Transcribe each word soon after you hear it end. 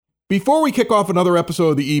Before we kick off another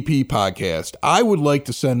episode of the EP podcast, I would like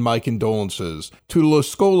to send my condolences to the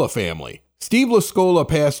Lascola family. Steve Lascola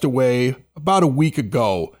passed away about a week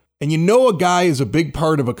ago, and you know a guy is a big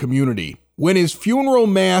part of a community when his funeral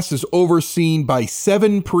mass is overseen by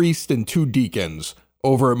 7 priests and 2 deacons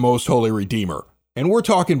over at Most Holy Redeemer. And we're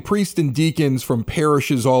talking priests and deacons from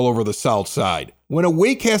parishes all over the South Side. When a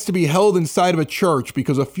wake has to be held inside of a church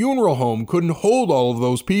because a funeral home couldn't hold all of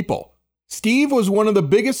those people. Steve was one of the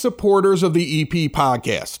biggest supporters of the EP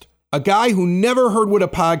podcast. A guy who never heard what a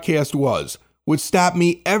podcast was, would stop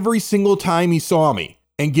me every single time he saw me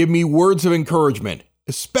and give me words of encouragement,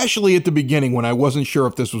 especially at the beginning when I wasn't sure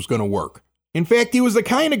if this was going to work. In fact, he was the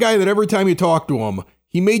kind of guy that every time you talked to him,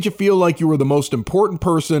 he made you feel like you were the most important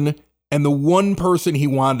person and the one person he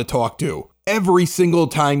wanted to talk to every single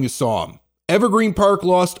time you saw him. Evergreen Park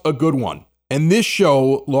lost a good one, and this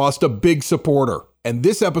show lost a big supporter. And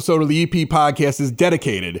this episode of the EP podcast is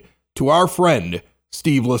dedicated to our friend,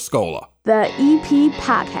 Steve Lascola. The EP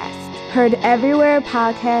podcast, heard everywhere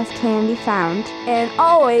podcasts can be found, and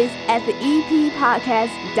always at the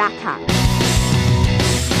eppodcast.com.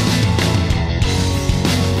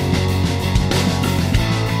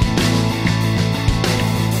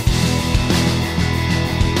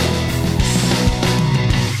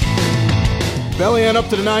 Belly on up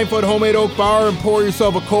to the 9-foot homemade oak bar and pour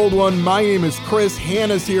yourself a cold one. My name is Chris.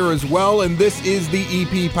 Hannah's here as well, and this is the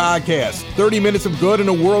EP Podcast. 30 minutes of good and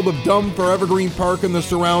a world of dumb for Evergreen Park and the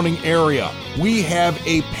surrounding area. We have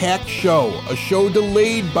a packed show, a show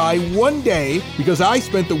delayed by one day because I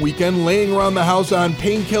spent the weekend laying around the house on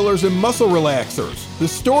painkillers and muscle relaxers. The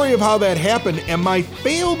story of how that happened and my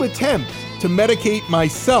failed attempt to medicate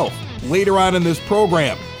myself later on in this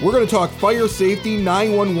program. We're going to talk fire safety,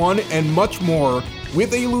 911, and much more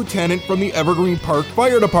with a lieutenant from the Evergreen Park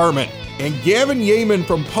Fire Department. And Gavin Yeaman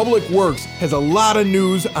from Public Works has a lot of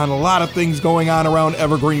news on a lot of things going on around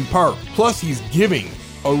Evergreen Park. Plus, he's giving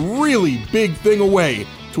a really big thing away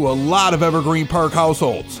to a lot of Evergreen Park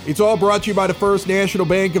households. It's all brought to you by the First National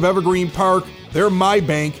Bank of Evergreen Park. They're my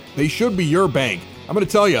bank. They should be your bank. I'm going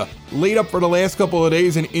to tell you, laid up for the last couple of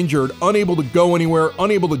days and injured, unable to go anywhere,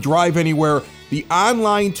 unable to drive anywhere. The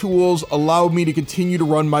online tools allowed me to continue to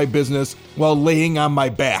run my business while laying on my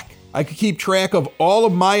back. I could keep track of all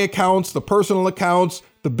of my accounts, the personal accounts,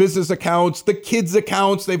 the business accounts, the kids'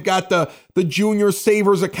 accounts. They've got the junior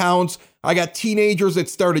savers accounts. I got teenagers that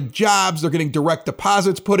started jobs. They're getting direct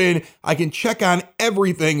deposits put in. I can check on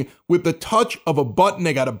everything with the touch of a button.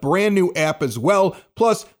 They got a brand new app as well.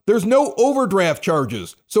 Plus, there's no overdraft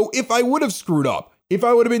charges. So if I would have screwed up, if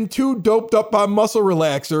I would have been too doped up on muscle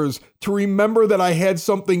relaxers to remember that I had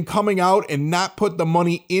something coming out and not put the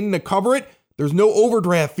money in to cover it, there's no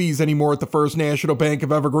overdraft fees anymore at the First National Bank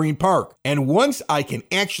of Evergreen Park. And once I can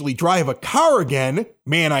actually drive a car again,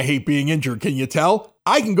 man, I hate being injured, can you tell?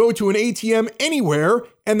 I can go to an ATM anywhere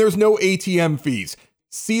and there's no ATM fees.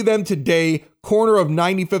 See them today, corner of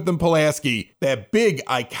 95th and Pulaski, that big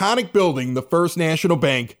iconic building, the First National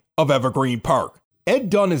Bank of Evergreen Park.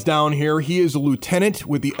 Ed Dunn is down here. He is a lieutenant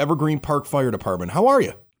with the Evergreen Park Fire Department. How are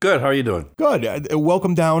you? Good. How are you doing? Good.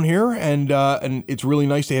 Welcome down here, and it's really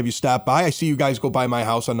nice to have you stop by. I see you guys go by my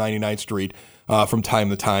house on 99th Street from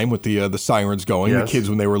time to time with the sirens going. Yes. The kids,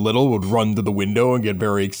 when they were little, would run to the window and get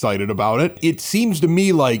very excited about it. It seems to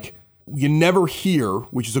me like you never hear,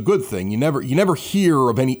 which is a good thing, you never hear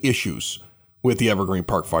of any issues with the Evergreen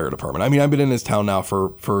Park Fire Department. I mean, I've been in this town now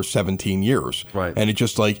for 17 years. Right. And it's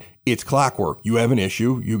just like, it's clockwork. You have an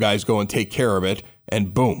issue, you guys go and take care of it,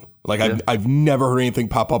 and boom. Like, yeah. I've never heard anything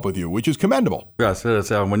pop up with you, which is commendable. Yes, it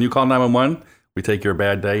is. When you call 911, we take your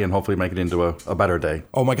bad day and hopefully make it into a better day.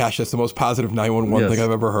 Oh my gosh, that's the most positive 911 thing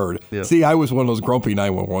I've ever heard. Yes. See, I was one of those grumpy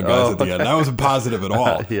 911 guys at the end. That wasn't positive at all.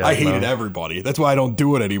 I hated everybody. That's why I don't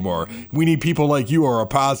do it anymore. We need people like you who are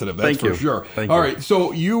positive. That's for sure. Thank all you. Right,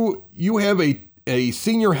 so you have a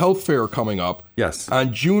senior health fair coming up. Yes.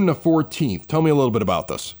 On June the 14th. Tell me a little bit about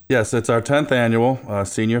this. Yes, it's our 10th annual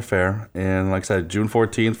senior fair. And like I said, June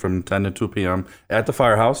 14th from 10 to 2 p.m. at the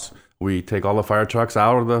firehouse. We take all the fire trucks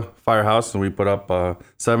out of the firehouse and we put up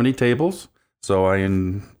 70 tables. So I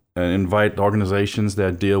invite organizations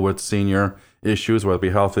that deal with senior issues, whether it be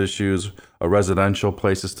health issues or residential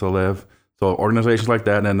places to live. So organizations like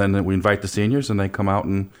that. And then we invite the seniors and they come out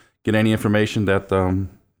and get any information that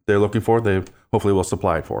they're looking for. They hopefully will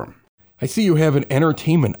supply it for them. I see you have an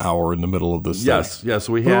entertainment hour in the middle of this thing. Yes,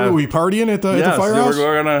 we have. Are we partying at the firehouse? Yes,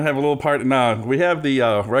 we're going to have a little party. No, we have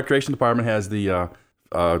the recreation department has the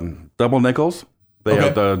double nickels. They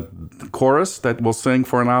have the chorus that will sing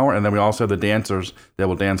for an hour, and then we also have the dancers that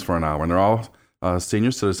will dance for an hour. And they're all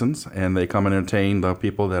senior citizens, and they come and entertain the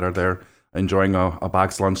people that are there enjoying a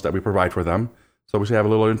box lunch that we provide for them. So we have a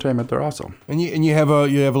little entertainment there also. And you have a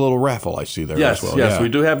little raffle I see there Yes, as well. Yes, yeah. we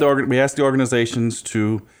do have we ask the organizations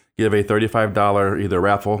to give a $35 either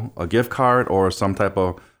raffle, a gift card, or some type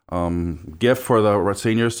of gift for the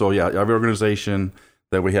seniors. So yeah, every organization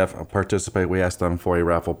that we have participate, we ask them for a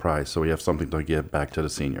raffle prize. So we have something to give back to the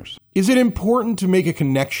seniors. Is it important to make a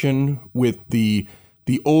connection with the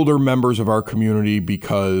older members of our community?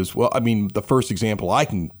 Because, well, I mean, the first example I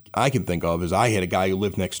can think of is I had a guy who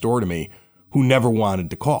lived next door to me who never wanted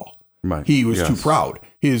to call. Right. He was too proud.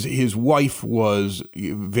 His wife was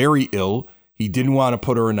very ill. He didn't want to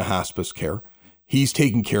put her into hospice care. He's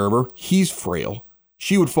taking care of her. He's frail.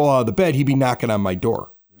 She would fall out of the bed. He'd be knocking on my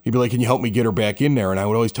door. He'd be like, "Can you help me get her back in there?" And I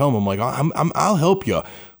would always tell him, "I'm like, I'll help you.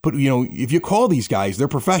 But if you call these guys, they're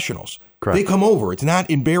professionals. Correct. They come over. It's not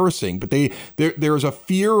embarrassing, but there's a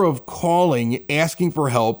fear of calling, asking for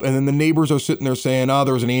help, and then the neighbors are sitting there saying, "Oh,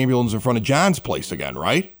 there was an ambulance in front of John's place again,"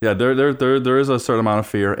 right? Yeah, there is a certain amount of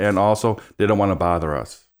fear, and also they don't want to bother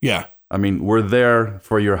us. Yeah. I mean, we're there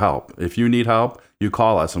for your help. If you need help, you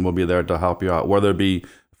call us, and we'll be there to help you out. Whether it be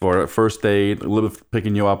for first aid,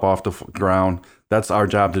 picking you up off the ground, that's our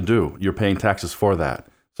job to do. You're paying taxes for that.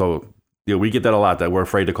 So we get that a lot, that we're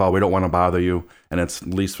afraid to call. We don't want to bother you, and it's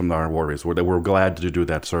least from our worries. We're glad to do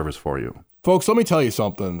that service for you. Folks, let me tell you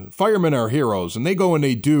something. Firemen are heroes, and they go and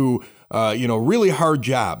they do, really hard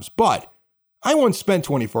jobs. But I once spent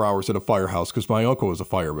 24 hours at a firehouse because my uncle was a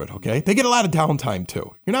fireman, okay? They get a lot of downtime,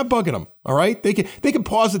 too. You're not bugging them, all right? They can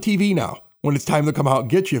pause the TV now when it's time to come out and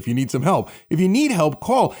get you if you need some help. If you need help,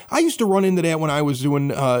 call. I used to run into that when I was doing,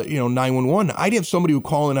 911. I'd have somebody who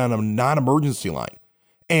call in on a non-emergency line.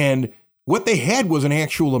 And what they had was an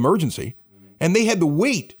actual emergency. And they had to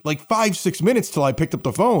wait like 5-6 minutes till I picked up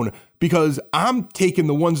the phone because I'm taking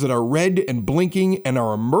the ones that are red and blinking and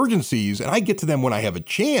are emergencies, and I get to them when I have a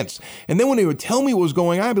chance. And then when they would tell me what was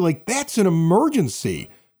going on, I'd be like, "That's an emergency.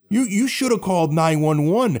 You should have called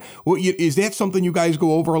 911. Well, is that something you guys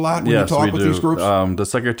go over a lot when you talk with these groups? The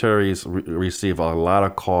secretaries receive a lot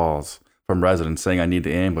of calls from residents saying, "I need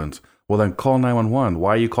the ambulance." Well, then call 911.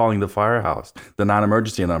 Why are you calling the firehouse, the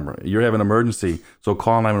non-emergency number? You're having an emergency, so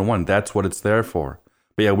call 911. That's what it's there for.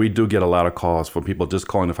 But yeah, we do get a lot of calls from people just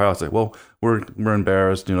calling the firehouse. Say, "Well, we're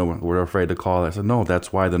embarrassed. We're afraid to call." I said, "No,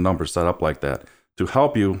 that's why the number's set up like that, to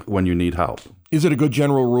help you when you need help." Is it a good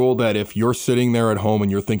general rule that if you're sitting there at home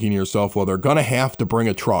and you're thinking to yourself, well, they're going to have to bring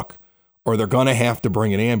a truck or they're going to have to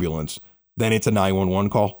bring an ambulance, then it's a 911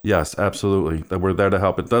 call? Yes, absolutely. That we're there to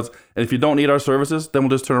help. It does. And if you don't need our services, then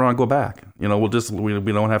we'll just turn around and go back. We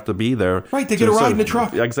don't have to be there. Right, they get a ride in the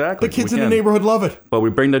truck. Exactly. The kids in the neighborhood love it. But we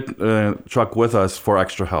bring the truck with us for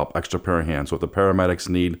extra help, extra pair of hands. So if the paramedics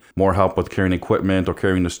need more help with carrying equipment or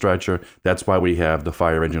carrying the stretcher, that's why we have the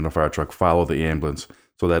fire engine or fire truck follow the ambulance,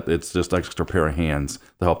 so that it's just extra pair of hands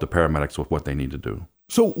to help the paramedics with what they need to do.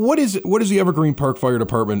 So what is the Evergreen Park Fire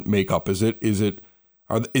Department makeup? Is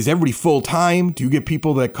everybody full time? Do you get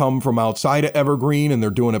people that come from outside of Evergreen and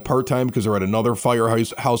they're doing it part time because they're at another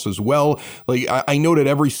firehouse as well? Like I know that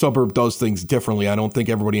every suburb does things differently. I don't think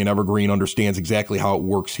everybody in Evergreen understands exactly how it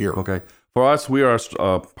works here. Okay, for us, we are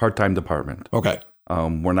a part-time department. Okay,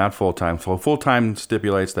 we're not full time. So full time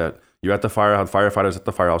stipulates that you're at the firehouse. Firefighters at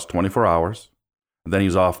the firehouse 24 hours. Then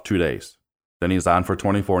he's off 2 days. Then he's on for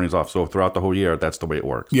 24 and he's off. So throughout the whole year, that's the way it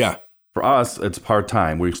works. Yeah. For us, it's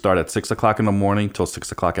part-time. We start at 6 o'clock in the morning till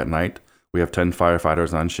 6 o'clock at night. We have 10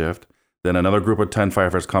 firefighters on shift. Then another group of 10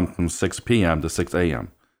 firefighters come from 6 p.m. to 6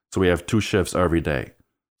 a.m. So we have 2 shifts every day.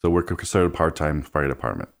 So we're considered part-time fire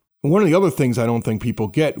department. One of the other things I don't think people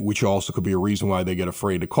get, which also could be a reason why they get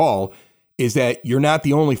afraid to call, is that you're not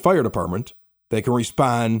the only fire department that can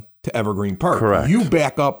respond to Evergreen Park. Correct. You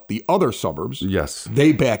back up the other suburbs. Yes.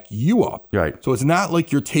 They back you up. Right. So it's not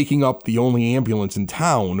like you're taking up the only ambulance in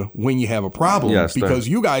town when you have a problem, Yes, because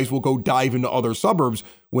you guys will go dive into other suburbs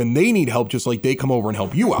when they need help, just like they come over and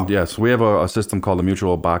help you out. Yes. We have a system called the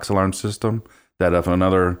mutual box alarm system that if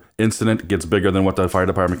another incident gets bigger than what the fire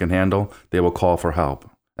department can handle, they will call for help.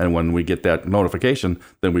 And when we get that notification,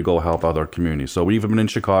 then we go help other communities. So we've been in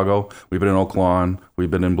Chicago, we've been in Oak Lawn, we've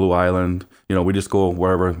been in Blue Island. We just go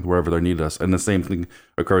wherever they need us. And the same thing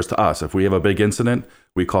occurs to us. If we have a big incident,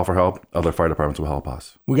 we call for help. Other fire departments will help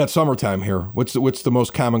us. We got summertime here. What's the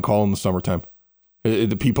most common call in the summertime?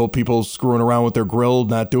 The people screwing around with their grill,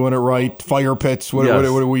 not doing it right, fire pits. What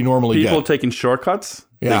do we normally get? People taking shortcuts.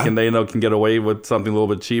 Yeah. Thinking they can get away with something a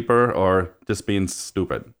little bit cheaper, or just being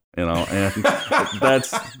stupid. And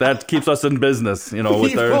that keeps us in business,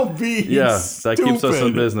 that keeps us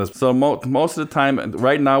in business. So most of the time,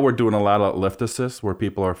 right now, we're doing a lot of lift assist where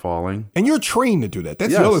people are falling. And you're trained to do that.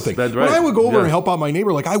 That's the other thing. That's right. When I would go over and help out my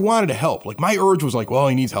neighbor, like I wanted to help. Like my urge was like, well,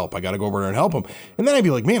 he needs help. I got to go over there and help him. And then I'd be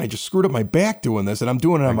like, man, I just screwed up my back doing this, and I'm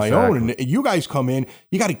doing it on my own. And you guys come in,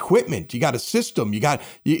 you got equipment, you got a system, you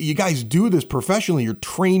guys do this professionally. You're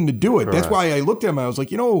trained to do it. Correct. That's why I looked at him. I was like,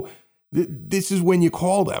 this is when you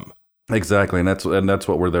call them. Exactly, and that's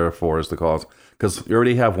what we're there for, is the calls. Because you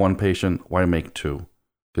already have one patient, why make two?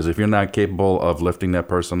 Because if you're not capable of lifting that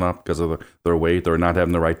person up because of their weight or not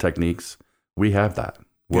having the right techniques, we have that.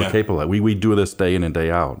 We're capable of it. We do this day in and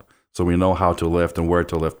day out. So we know how to lift and where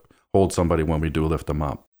to hold somebody when we do lift them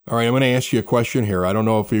up. All right, I'm going to ask you a question here. I don't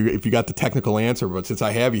know if you got the technical answer, but since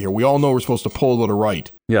I have you here, we all know we're supposed to pull to the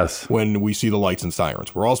right. Yes. When we see the lights and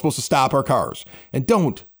sirens. We're all supposed to stop our cars. And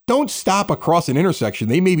don't stop across an intersection.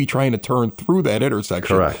 They may be trying to turn through that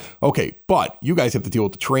intersection. Correct. Okay, but you guys have to deal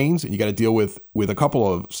with the trains, and you got to deal with a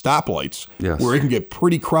couple of stoplights where it can get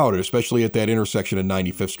pretty crowded, especially at that intersection at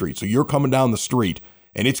 95th Street. So you're coming down the street,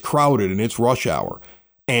 and it's crowded, and it's rush hour,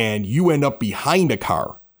 and you end up behind a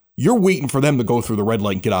car. You're waiting for them to go through the red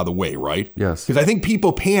light and get out of the way, right? Yes. Because I think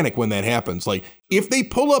people panic when that happens. Like, if they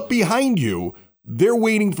pull up behind you, they're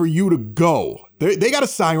waiting for you to go. They got a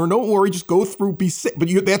siren. Don't worry. Just go through. Be sick. But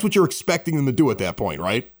that's what you're expecting them to do at that point,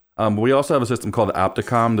 right? We also have a system called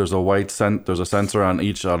Opticom. There's a sensor on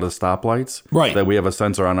each of the stoplights. Right. That we have a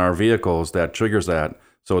sensor on our vehicles that triggers that.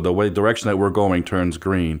 So the direction that we're going turns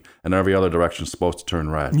green, and every other direction is supposed to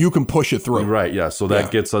turn red. You can push it through. Right. Yeah. So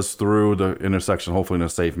that gets us through the intersection, hopefully in a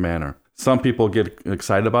safe manner. Some people get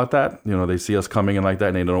excited about that. They see us coming in like that,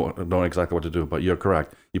 and they don't know exactly what to do. But you're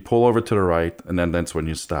correct. You pull over to the right, and then that's when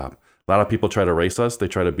you stop. A lot of people try to race us. They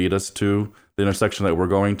try to beat us to the intersection that we're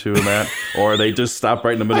going to, and that, or they just stop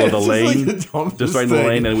right in the middle of the lane, just right in the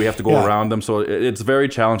lane, and we have to go around them. So it's very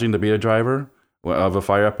challenging to be a driver of a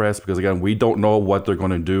fire apparatus because, again, we don't know what they're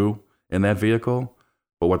going to do in that vehicle,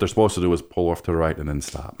 but what they're supposed to do is pull off to the right and then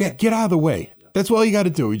stop. Yeah, get out of the way. That's all you got to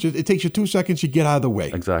do. It takes you 2 seconds. You get out of the way.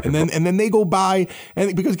 Exactly. And then they go by,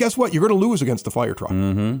 and because guess what? You're going to lose against the fire truck.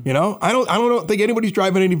 Mm-hmm. I don't think anybody's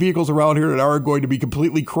driving any vehicles around here that are going to be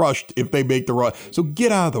completely crushed if they make the run. So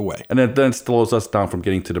get out of the way. And it then slows us down from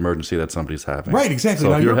getting to the emergency that somebody's having. Right. Exactly.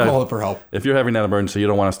 So now you're calling for help. If you're having that emergency, you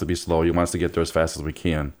don't want us to be slow. You want us to get there as fast as we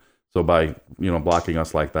can. So by blocking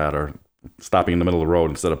us like that or stopping in the middle of the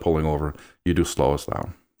road instead of pulling over, you do slow us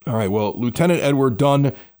down. All right. Well, Lieutenant Edward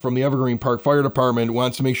Dunn from the Evergreen Park Fire Department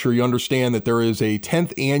wants to make sure you understand that there is a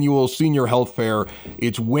 10th annual senior health fair.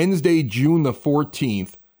 It's Wednesday, June the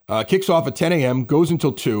 14th. Kicks off at 10 a.m., goes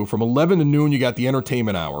until 2. From 11 to noon, you got the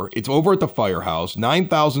entertainment hour. It's over at the Firehouse,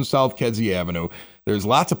 9000 South Kedzie Avenue. There's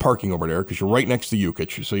lots of parking over there because you're right next to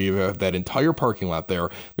Yukich. So you have that entire parking lot there.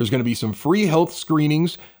 There's going to be some free health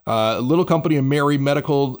screenings. Little Company and Mary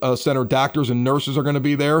Medical Center doctors and nurses are going to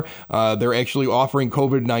be there. They're actually offering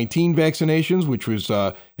COVID-19 vaccinations, which was,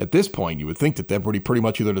 at this point, you would think that everybody pretty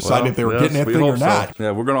much either decided if they were getting that thing or not.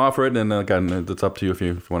 Yeah, we're going to offer it, and again, it's up to you if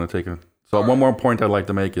you want to take it. So one more point I'd like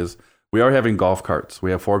to make is we are having golf carts.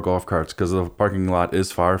 We have 4 golf carts because the parking lot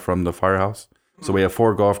is far from the firehouse. So we have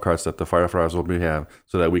 4 golf carts that the firefighters will have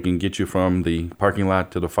so that we can get you from the parking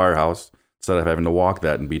lot to the firehouse instead of having to walk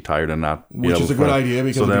that and be tired and not be Which able is a to good idea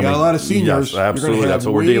because if you got a lot of seniors, yes, absolutely. you're going That's to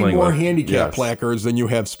what we're have dealing way more with. handicap placards than you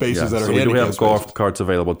have spaces that are so handicap we do have golf spaces. carts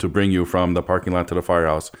available to bring you from the parking lot to the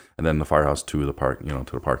firehouse and then the firehouse to the park, to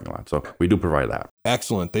the parking lot. So we do provide that.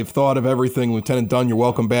 Excellent. They've thought of everything. Lieutenant Dunn, you're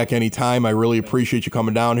welcome back anytime. I really appreciate you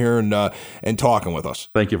coming down here and talking with us.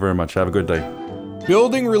 Thank you very much. Have a good day.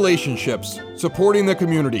 Building relationships, supporting the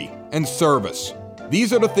community, and service.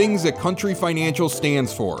 These are the things that Country Financial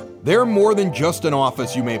stands for. They're more than just an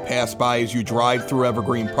office you may pass by as you drive through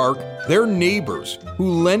Evergreen Park. They're neighbors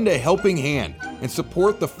who lend a helping hand and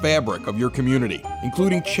support the fabric of your community,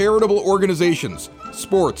 including charitable organizations,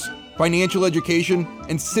 sports, financial education,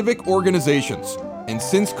 and civic organizations. And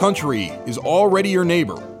since Country is already your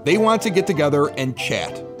neighbor, they want to get together and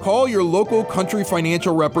chat. Call your local Country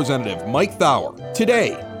Financial representative, Mike Thauer,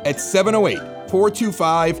 today at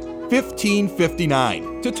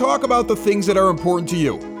 708-425-1559 to talk about the things that are important to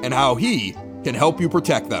you and how he can help you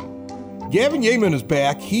protect them. Gavin Yeaman is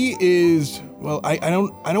back. He is, well, I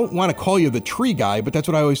don't want to call you the tree guy, but that's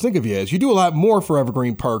what I always think of you as. You do a lot more for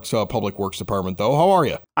Evergreen Park's Public Works Department, though. How are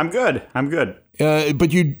you? I'm good.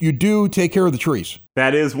 But you do take care of the trees.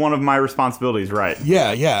 That is one of my responsibilities, right?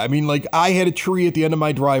 Yeah. I mean, like, I had a tree at the end of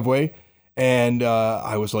my driveway, and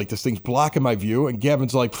I was like, this thing's blocking my view. And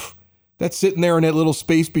Gavin's like, that's sitting there in that little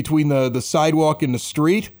space between the sidewalk and the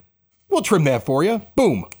street. We'll trim that for you.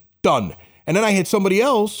 Boom. done. And then I had somebody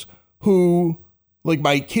else who, like,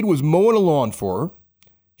 my kid was mowing a lawn for her.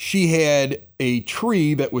 She had a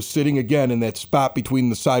tree that was sitting, again, in that spot between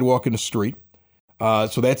the sidewalk and the street.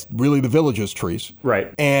 So that's really the village's trees.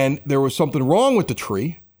 Right. And there was something wrong with the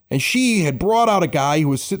tree. And she had brought out a guy who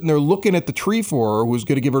was sitting there looking at the tree for her, who was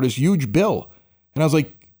going to give her this huge bill. And I was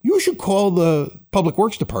like, you should call the Public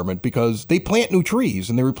Works Department because they plant new trees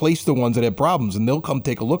and they replace the ones that have problems and they'll come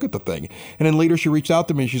take a look at the thing. And then later she reached out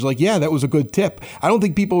to me and she's like, yeah, that was a good tip. I don't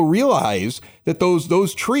think people realize that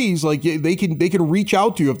those trees, like they can reach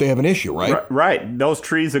out to you if they have an issue, right? Right. Those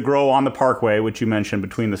trees that grow on the parkway, which you mentioned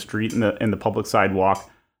between the street and the public sidewalk,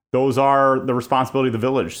 those are the responsibility of the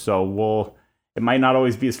village. So it might not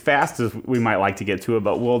always be as fast as we might like to get to it,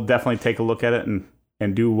 but we'll definitely take a look at it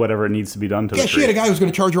and do whatever needs to be done to the tree. Yeah, she had a guy who was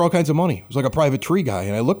going to charge her all kinds of money. It was like a private tree guy.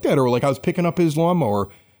 And I looked at her like I was picking up his lawnmower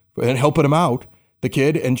and helping him out, the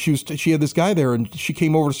kid. And she had this guy there and she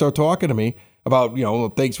came over to start talking to me about,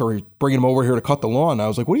 thanks for bringing him over here to cut the lawn. And I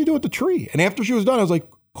was like, what do you do with the tree? And after she was done, I was like,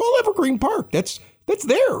 call Evergreen Park. That's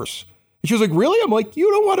theirs. And she was like, really? I'm like, you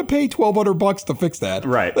don't want to pay $1,200 to fix that.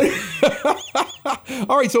 Right.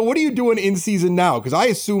 All right. So what are you doing in season now? Because I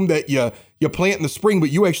assume that you plant in the spring, but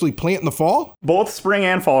you actually plant in the fall? Both spring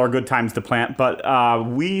and fall are good times to plant, but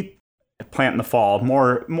we plant in the fall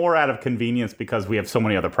more out of convenience because we have so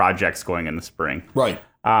many other projects going in the spring. Right.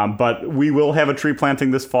 But we will have a tree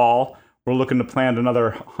planting this fall. We're looking to plant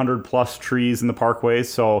another 100+ trees in the parkways.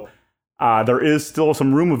 So there is still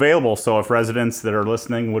some room available. So if residents that are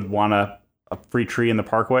listening would want a free tree in the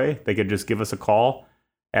parkway, they could just give us a call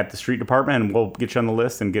at the street department and we'll get you on the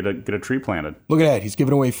list and get a tree planted. Look at that. He's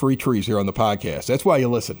giving away free trees here on the podcast. That's why you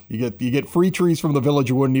listen. You get free trees from the village.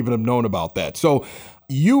 You wouldn't even have known about that. So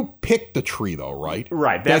you pick the tree though, right?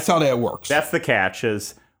 Right. That's how that works. That's the catch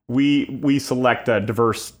is we select a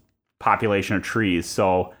diverse population of trees.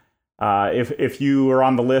 So if you are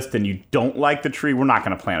on the list and you don't like the tree, we're not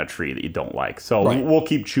going to plant a tree that you don't like. So we'll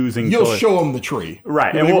keep choosing. You'll show them the tree.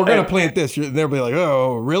 Right. And we're going to plant this. They'll be like,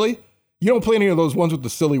 oh, really? You don't plant any of those ones with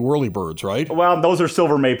the silly whirly birds, right? Well, those are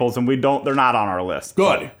silver maples, and they're not on our list.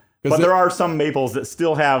 Good. But there are some maples that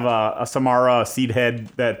still have a Samara seed head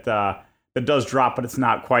that does drop, but it's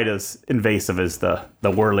not quite as invasive as the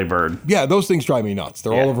whirly bird. Yeah, those things drive me nuts.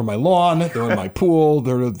 They're all over my lawn. They're in my pool.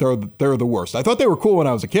 They're the worst. I thought they were cool when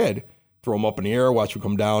I was a kid. Throw them up in the air, watch them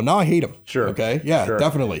come down. Now I hate them. Sure. Okay. Yeah, sure.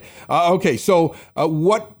 Definitely. Okay. So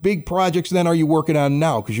what big projects then are you working on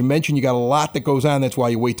now? Because you mentioned you got a lot that goes on. That's why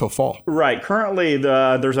you wait till fall. Right. Currently,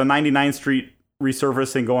 there's a 99th Street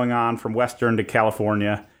resurfacing going on from Western to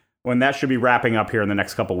California. When that should be wrapping up here in the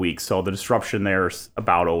next couple weeks. So the disruption there is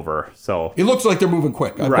about over. So it looks like they're moving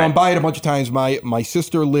quick. I've gone by it a bunch of times. My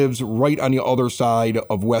sister lives right on the other side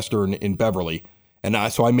of Western in Beverly. And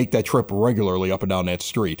so I make that trip regularly up and down that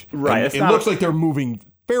street. Right. And it looks like they're moving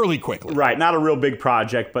fairly quickly. Right. Not a real big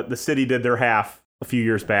project, but the city did their half a few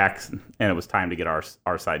years back, and it was time to get our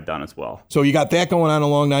side done as well. So you got that going on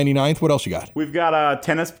along 99th. What else you got? We've got a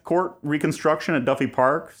tennis court reconstruction at Duffy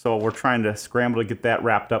Park. So we're trying to scramble to get that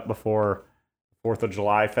wrapped up before 4th of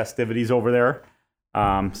July festivities over there.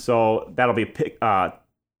 So that'll be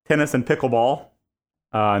tennis and pickleball,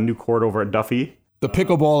 new court over at Duffy. The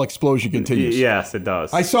pickleball explosion continues. Yes, it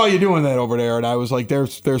does. I saw you doing that over there, and I was like,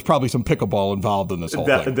 there's probably some pickleball involved in this whole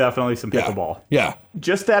thing. Definitely some pickleball. Yeah.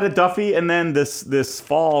 Just that at Duffy, and then this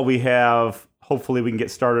fall we have, hopefully we can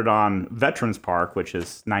get started on Veterans Park, which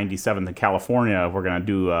is 97th in California. We're going to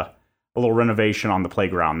do a little renovation on the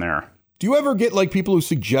playground there. Do you ever get like people who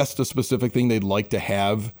suggest a specific thing they'd like to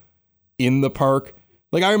have in the park?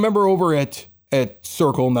 Like I remember over at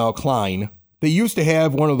Circle, now Klein, they used to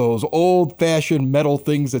have one of those old-fashioned metal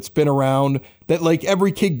things that spin around that, like,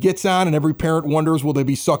 every kid gets on and every parent wonders, will they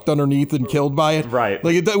be sucked underneath and killed by it? Right.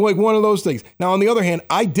 Like one of those things. Now, on the other hand,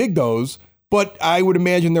 I dig those, but I would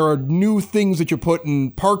imagine there are new things that you put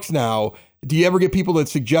in parks now. Do you ever get people that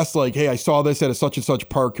suggest, like, hey, I saw this at a such and such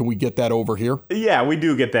park. Can we get that over here? Yeah, we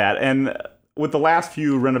do get that. And with the last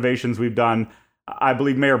few renovations we've done, I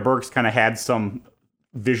believe Mayor Burke's kind of had some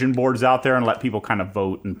vision boards out there and let people kind of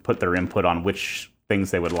vote and put their input on which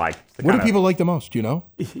things they would like. What do people like the most? Do you know?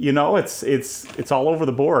 You know, it's all over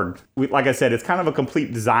the board. Like I said, it's kind of a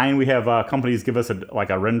complete design. We have companies give us a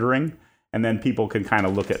rendering, and then people can kind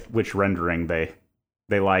of look at which rendering they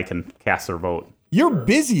like and cast their vote. You're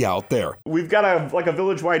busy out there. We've got a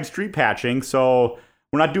village-wide street patching, so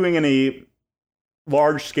we're not doing any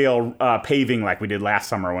large-scale paving like we did last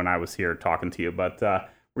summer when I was here talking to you, but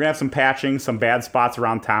we're going to have some patching, some bad spots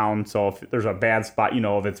around town. So if there's a bad spot,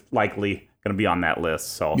 if it's likely going to be on that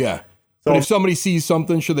list. So yeah. But if somebody sees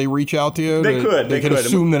something, should they reach out to you? They could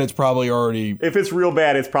assume that it's probably already... If it's real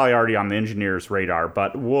bad, it's probably already on the engineer's radar.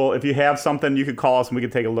 But if you have something, you could call us and we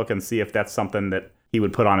could take a look and see if that's something that he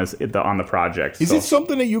would put on the project. Is it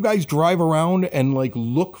something that you guys drive around and like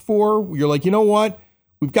look for? You're like, you know what?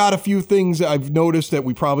 We've got a few things that I've noticed that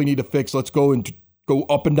we probably need to fix. Let's go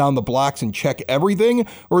up and down the blocks and check everything?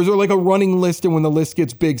 Or is there like a running list, and when the list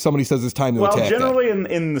gets big, somebody says it's time to attack? Well, generally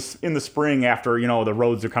in the spring, after the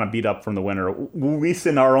roads are kind of beat up from the winter, we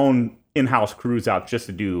send our own in-house crews out just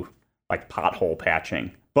to do like pothole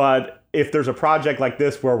patching. But if there's a project like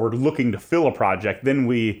this where we're looking to fill a project, then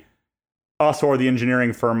us or the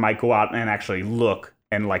engineering firm might go out and actually look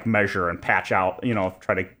and like measure and patch out,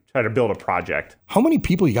 try to build a project. How many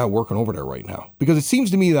people you got working over there right now? Because it seems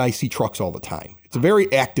to me that I see trucks all the time. It's a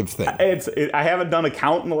very active thing. I haven't done a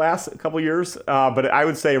count in the last couple of years, but I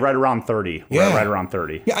would say right around 30. Yeah. Right around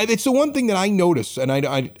 30. Yeah, it's the one thing that I notice, and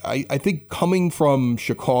I think coming from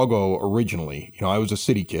Chicago originally, I was a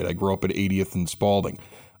city kid. I grew up at 80th and Spalding.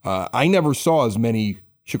 I never saw as many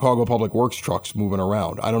Chicago Public Works trucks moving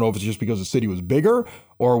around. I don't know if it's just because the city was bigger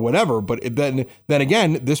or whatever, but then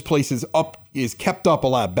again, this place is kept up a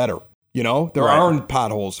lot better. There aren't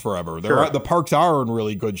potholes forever. The parks are in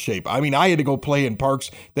really good shape. I mean, I had to go play in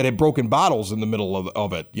parks that had broken bottles in the middle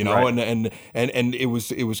of it, Right. and it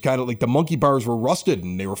was kind of like the monkey bars were rusted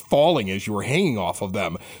and they were falling as you were hanging off of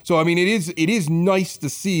them. So I mean, it is nice to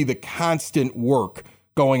see the constant work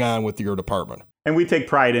going on with your department. And we take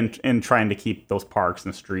pride in trying to keep those parks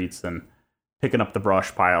and streets and picking up the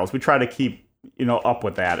brush piles. We try to keep, up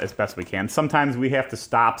with that as best we can. Sometimes we have to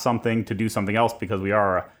stop something to do something else because we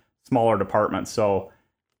are a smaller department. So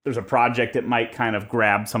there's a project that might kind of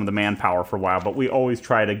grab some of the manpower for a while, but we always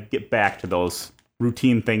try to get back to those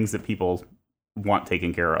routine things that people want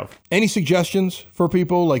taken care of. Any suggestions for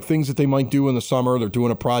people, like things that they might do in the summer? They're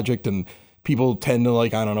doing a project and people tend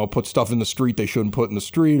to put stuff in the street they shouldn't put in the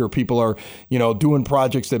street, or people are, doing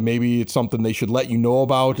projects that maybe it's something they should let you know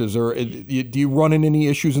about. Do you run into any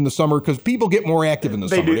issues in the summer? Because people get more active in the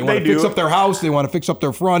summer. They want to fix up their house. They want to fix up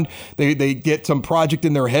their front. They get some project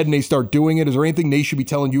in their head and they start doing it. Is there anything they should be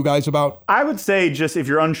telling you guys about? I would say just if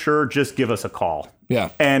you're unsure, just give us a call. Yeah.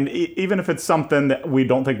 And even if it's something that we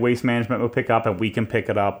don't think Waste Management will pick up and we can pick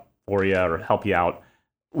it up for you or help you out,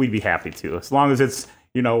 we'd be happy to. As long as it's,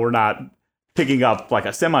 we're not picking up like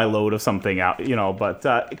a semi-load of something out, but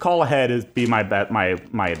call ahead is my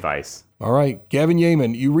advice. All right. Gavin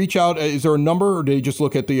Yeaman, you reach out. Is there a number, or do you just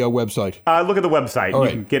look at the website? Look at the website. All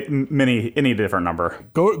right. You can get any different number.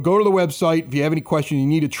 Go to the website. If you have any questions, you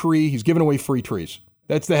need a tree. He's giving away free trees.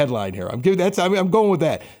 That's the headline here. I'm going with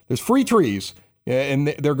that. There's free trees. Yeah, and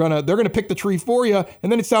they're gonna pick the tree for you,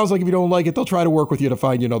 and then it sounds like if you don't like it, they'll try to work with you to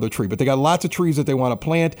find you another tree. But they got lots of trees that they want to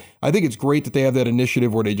plant. I think it's great that they have that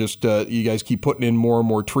initiative where they just you guys keep putting in more and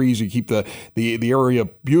more trees. You keep the area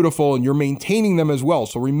beautiful, and you're maintaining them as well.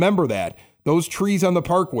 So remember that those trees on the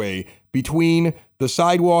parkway between the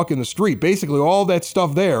sidewalk and the street, basically all that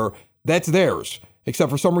stuff there, that's theirs. Except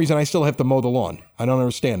for some reason, I still have to mow the lawn. I don't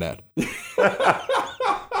understand that.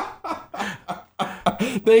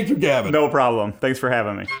 Thank you, Gavin. No problem. Thanks for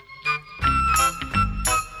having me.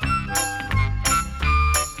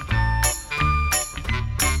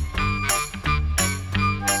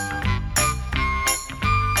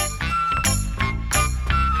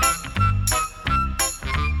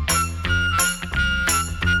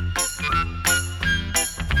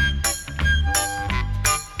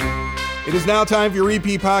 It is now time for your EP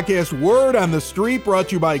podcast Word on the Street, brought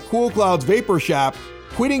to you by Cool Clouds Vapor Shop.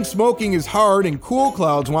 Quitting smoking is hard, and Cool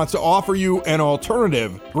Clouds wants to offer you an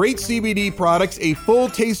alternative. Great CBD products, a full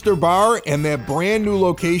taster bar, and that brand new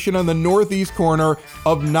location on the northeast corner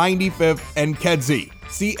of 95th and Kedzie.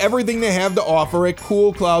 See everything they have to offer at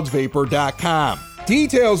coolcloudsvapor.com.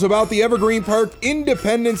 Details about the Evergreen Park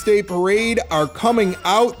Independence Day Parade are coming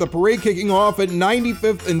out. The parade kicking off at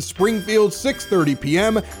 95th and Springfield, 6:30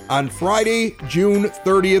 p.m. on Friday, June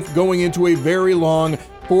 30th, going into a very long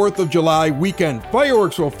 4th of July weekend.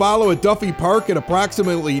 Fireworks will follow at Duffy Park at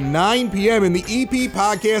approximately 9 p.m. and the EP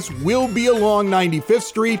podcast will be along 95th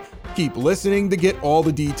Street. Keep listening to get all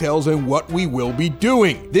the details on what we will be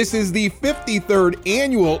doing. This is the 53rd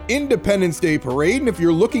annual Independence Day Parade, and if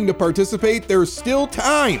you're looking to participate, there's still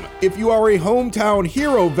time. If you are a hometown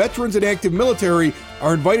hero, veterans and active military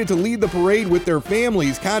are invited to lead the parade with their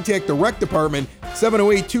families. Contact the Rec Department,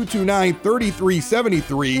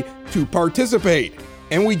 708-229-3373 to participate.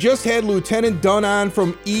 And we just had Lieutenant Dunn on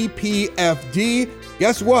from EPFD.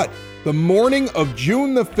 Guess what? The morning of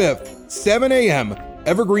June the 5th, 7 a.m.,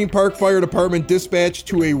 Evergreen Park Fire Department dispatched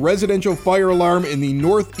to a residential fire alarm in the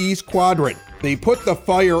northeast quadrant. They put the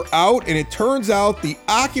fire out, and it turns out the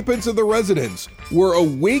occupants of the residence were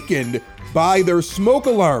awakened by their smoke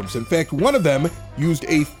alarms. In fact, one of them used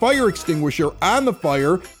a fire extinguisher on the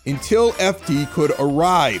fire until FD could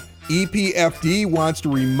arrive. EPFD wants to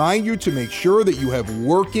remind you to make sure that you have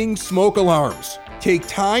working smoke alarms. Take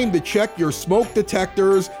time to check your smoke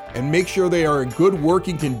detectors and make sure they are in good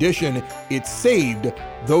working condition. It saved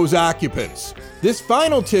those occupants. This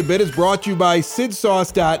final tidbit is brought to you by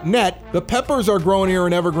SidSauce.net. The peppers are grown here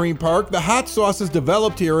in Evergreen Park. The hot sauce is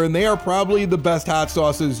developed here, and they are probably the best hot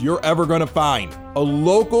sauces you're ever going to find. A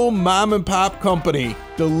local mom and pop company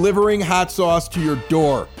delivering hot sauce to your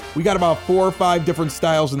door. We got about 4 or 5 different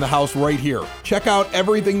styles in the house right here. Check out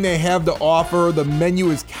everything they have to offer. The menu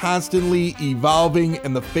is constantly evolving,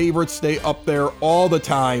 and the favorites stay up there all the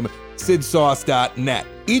time. SidSauce.net.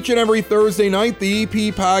 Each and every Thursday night, the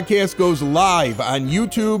EP podcast goes live on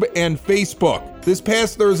YouTube and Facebook. This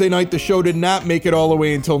past Thursday night, the show did not make it all the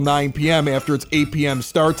way until 9 p.m. after its 8 p.m.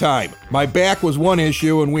 start time. My back was one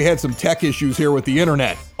issue, and we had some tech issues here with the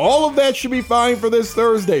internet. All of that should be fine for this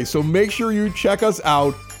Thursday, so make sure you check us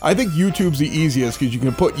out. I think YouTube's the easiest because you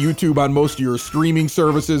can put YouTube on most of your streaming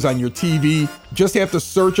services on your TV. Just have to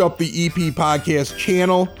search up the EP Podcast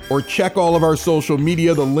channel or check all of our social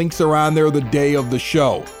media. The links are on there the day of the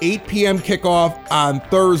show. 8 p.m. kickoff on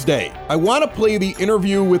Thursday. I want to play the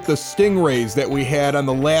interview with the Stingrays that we had on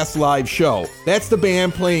the last live show. That's the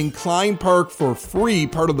band playing Klein Park for free,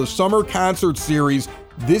 part of the summer concert series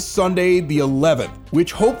this Sunday, the 11th,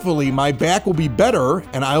 which hopefully my back will be better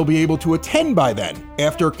and I'll be able to attend by then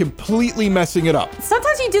after completely messing it up.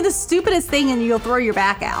 Sometimes you do the stupidest thing and you'll throw your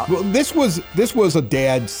back out. Well, this was a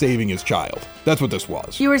dad saving his child. That's what this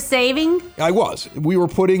was. You were saving? I was. We were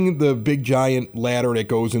putting the big giant ladder that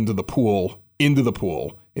goes into the pool.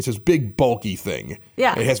 It's this big bulky thing.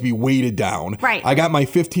 Yeah. It has to be weighted down. Right. I got my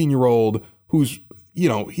 15-year-old who's,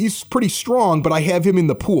 he's pretty strong, but I have him in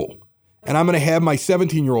the pool. And I'm going to have my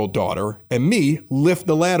 17-year-old daughter and me lift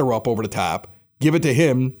the ladder up over the top, give it to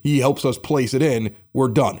him. He helps us place it in. We're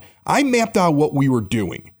done. I mapped out what we were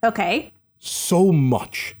doing. Okay. So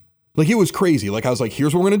much. Like, it was crazy. Like, I was like,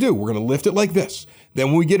 here's what we're going to do. We're going to lift it like this. Then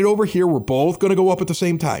when we get it over here, we're both going to go up at the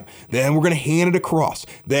same time. Then we're going to hand it across.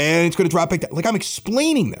 Then it's going to drop back down. Like, I'm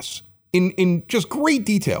explaining this in just great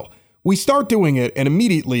detail. We start doing it, and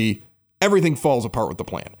immediately everything falls apart with the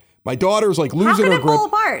plan. My daughter's like losing her grip. How could it fall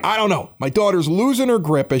apart? I don't know. My daughter's losing her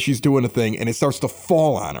grip as she's doing a thing, and it starts to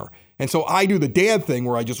fall on her. And so I do the dad thing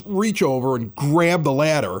where I just reach over and grab the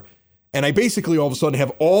ladder, and I basically all of a sudden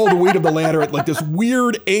have all the weight of the ladder at like this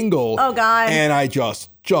weird angle. Oh, God. And I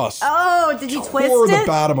just oh, did you twist tore it? the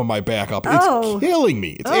bottom of my back up. Oh. It's killing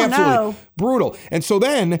me. It's absolutely no. brutal. And so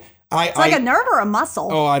then It's like a nerve or a muscle?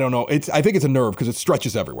 Oh, I don't know. I think it's a nerve because it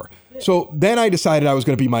stretches everywhere. So then I decided I was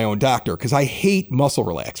going to be my own doctor because I hate muscle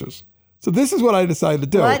relaxers. So this is what I decided to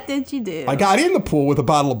do. What did you do? I got in the pool with a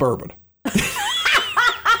bottle of bourbon.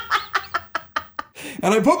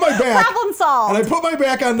 And I put my back. Problem solved. And I put my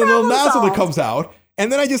back on the little nozzle that comes out.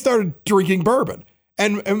 And then I just started drinking bourbon.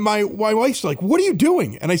 And my wife's like, what are you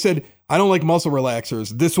doing? And I said, I don't like muscle relaxers.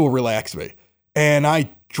 This will relax me. And I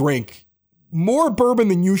drank more bourbon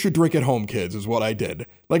than you should drink at home, kids, is what I did.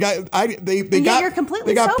 Like you're completely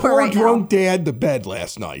they got sober poor right drunk now. dad to bed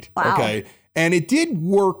last night. Wow. Okay. And it did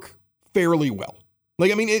work fairly well.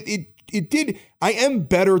 Like, I mean, it did. I am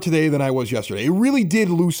better today than I was yesterday. It really did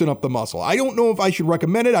loosen up the muscle. I don't know if I should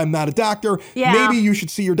recommend it. I'm not a doctor. Yeah. Maybe you should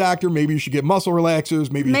see your doctor. Maybe you should get muscle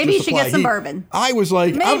relaxers. Maybe you should get some bourbon. I was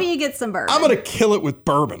like, Maybe you get some bourbon. I'm going to kill it with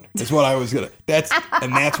bourbon. Is what I was going to.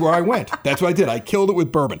 That's where I went. That's what I did. I killed it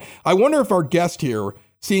with bourbon. I wonder if our guest here,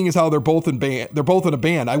 seeing as how they're both in a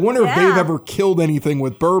band, I wonder if they've ever killed anything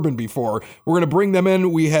with bourbon before. We're going to bring them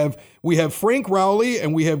in. We have Frank Rowley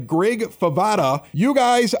and we have Greg Favada. You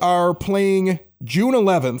guys are playing June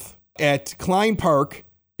 11th at Klein Park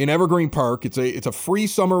in Evergreen Park. It's a free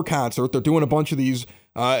summer concert. They're doing a bunch of these,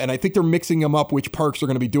 and I think they're mixing them up which parks they're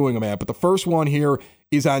going to be doing them at. But the first one here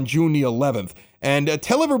is on June the 11th. And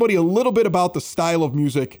tell everybody a little bit about the style of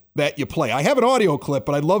music that you play. I have an audio clip,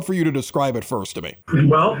 but I'd love for you to describe it first to me.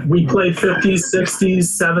 Well, we play 50s,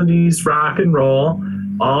 60s, 70s rock and roll,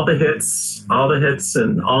 all the hits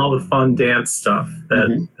and all the fun dance stuff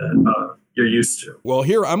that you're used to. Well,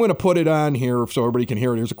 here, I'm going to put it on here so everybody can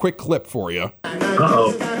hear it. Here's a quick clip for you.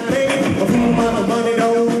 Uh-oh.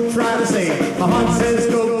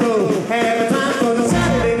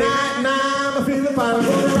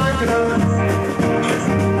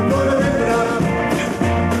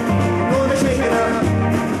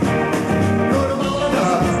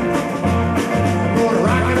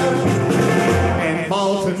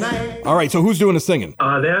 All right, so who's doing the singing?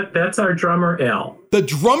 That's our drummer, Al. The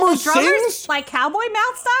drummer sings? Like cowboy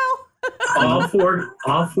mouth style?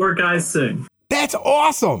 All four guys sing. That's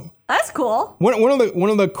awesome. That's cool. One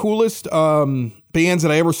of the coolest bands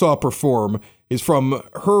that I ever saw perform is from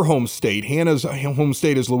her home state. Hannah's home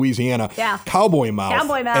state is Louisiana. Yeah. Cowboy Mouth.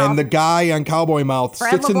 Cowboy Mouth. And the guy on Cowboy Mouth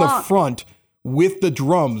sits in the front with the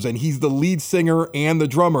drums, and he's the lead singer and the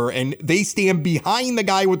drummer, and they stand behind the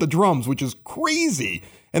guy with the drums, which is crazy.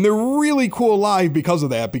 And they're really cool live because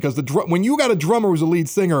of that, because when you got a drummer who's a lead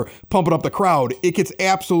singer pumping up the crowd, it gets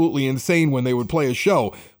absolutely insane when they would play a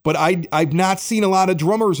show. But I've not seen a lot of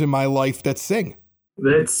drummers in my life that sing.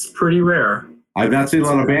 It's pretty rare. I've not seen a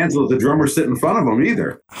lot of bands with the drummer sit in front of them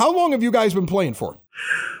either. How long have you guys been playing for?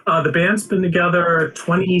 The band's been together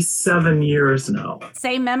 27 years now.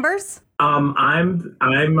 Same members? I'm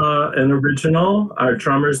an original. Our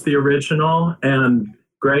drummer's the original, and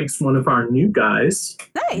Greg's one of our new guys.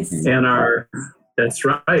 Nice. And that's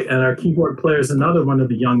right. And our keyboard player is another one of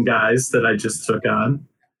the young guys that I just took on.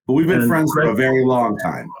 But we've been friends for a very long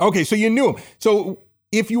time. Okay, so you knew him. So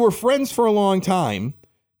if you were friends for a long time,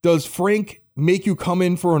 does Frank make you come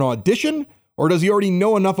in for an audition, or does he already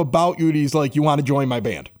know enough about you that he's like, you want to join my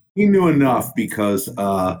band? He knew enough because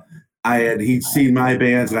he'd seen my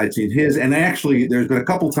bands and I'd seen his. And actually, there's been a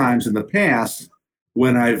couple times in the past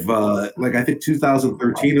when I've, I think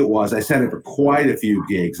 2013 it was, I sat in for quite a few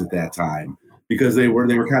gigs at that time because they were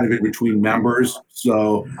kind of in between members.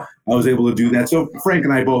 So I was able to do that. So Frank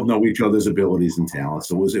and I both know each other's abilities and talents.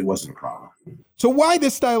 So it wasn't a problem. So why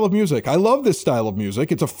this style of music? I love this style of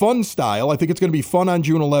music. It's a fun style. I think it's going to be fun on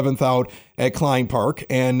June 11th out at Klein Park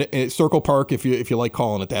and Circle Park, if you like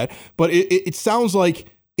calling it that. But it sounds like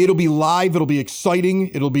it'll be live. It'll be exciting.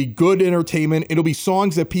 It'll be good entertainment. It'll be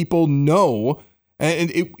songs that people know.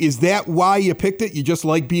 And is that why you picked it? You just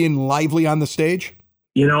like being lively on the stage?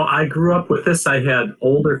 You know, I grew up with this. I had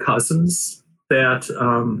older cousins that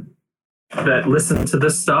listened to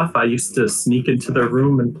this stuff. I used to sneak into their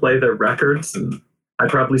room and play their records, and I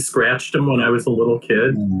probably scratched them when I was a little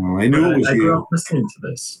kid. Oh, I knew it was you. I grew up listening to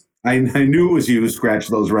this. I knew it was you who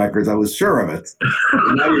scratched those records. I was sure of it.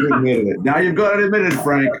 Now you've admitted it. Now you've got it admitted,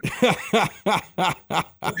 Frank.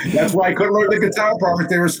 That's why I couldn't learn the guitar part.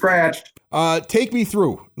 They were scratched. Take me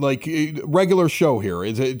through, like, regular show here.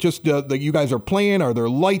 Is it just that you guys are playing? Are there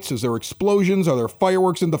lights? Is there explosions? Are there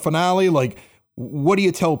fireworks in the finale? Like, what do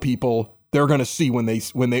you tell people they're going to see when they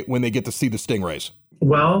get to see the Stingrays?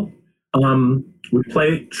 Well, we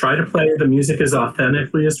try to play the music as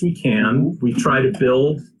authentically as we can. We try to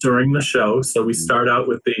build during the show. So we start out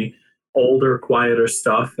with the older, quieter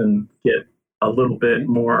stuff and get a little bit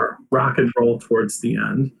more rock and roll towards the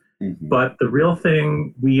end. Mm-hmm. But the real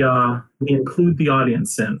thing, we include the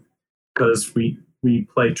audience in, because we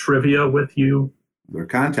play trivia with you. They're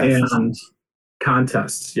contests. And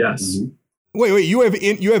contests, yes. Mm-hmm. Wait! You have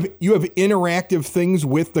interactive things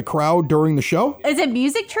with the crowd during the show? Is it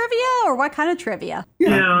music trivia or what kind of trivia?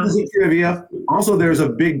 Yeah. Music trivia. Also, there's a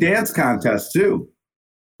big dance contest too.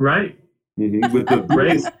 Right. Mm-hmm. With the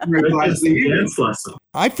great dance lesson.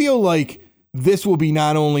 I feel like this will be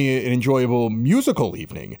not only an enjoyable musical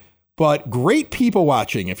evening, but great people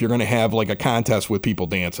watching if you're going to have like a contest with people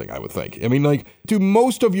dancing, I would think. I mean, like, do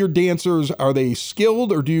most of your dancers, are they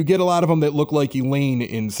skilled, or do you get a lot of them that look like Elaine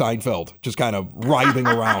in Seinfeld, just kind of writhing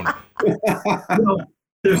around? Well,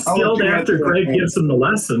 they're skilled after Greg gives them the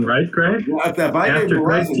lesson, right, Greg? Well, after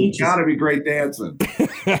Greg teaches, got to be great dancing.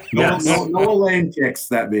 Yes. No Elaine kicks,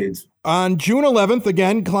 that means. On June 11th,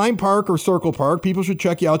 again, Klein Park or Circle Park, people should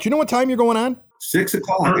check you out. Do you know what time you're going on? 6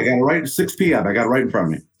 o'clock. I got it right. 6 p.m. I got it right in front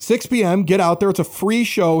of me. 6 p.m. Get out there. It's a free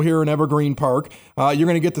show here in Evergreen Park. You're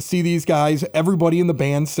going to get to see these guys. Everybody in the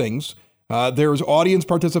band sings. There's audience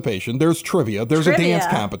participation. There's trivia. There's a dance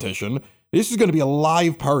competition. This is going to be a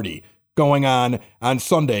live party going on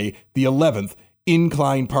Sunday, the 11th, in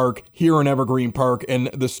Klein Park here in Evergreen Park. And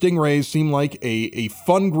the Stingrays seem like a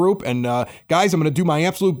fun group. And guys, I'm going to do my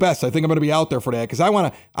absolute best. I think I'm going to be out there for that because I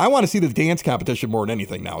want to see the dance competition more than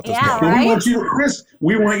anything now at this point. Right? We want you, Chris.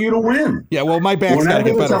 We want you to win. Yeah, well, my back's got to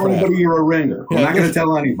get better for that. We're not going to tell anybody you're a ringer. We're not going to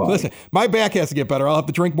tell anybody. Listen, my back has to get better. I'll have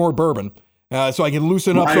to drink more bourbon. So I can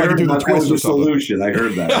loosen up, so I can do the twist or something. Solution. I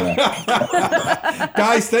heard that. Yeah.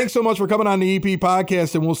 Guys, thanks so much for coming on the EP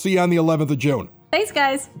podcast, and we'll see you on the 11th of June. Thanks,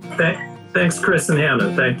 guys. Thanks, Chris and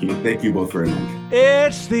Hannah. Thank you. Thank you both very much.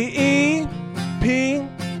 It's the EP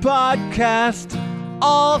podcast.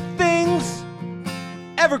 All things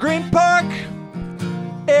Evergreen Park.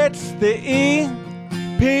 It's the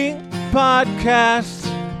EP podcast.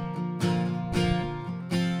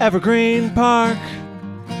 Evergreen Park.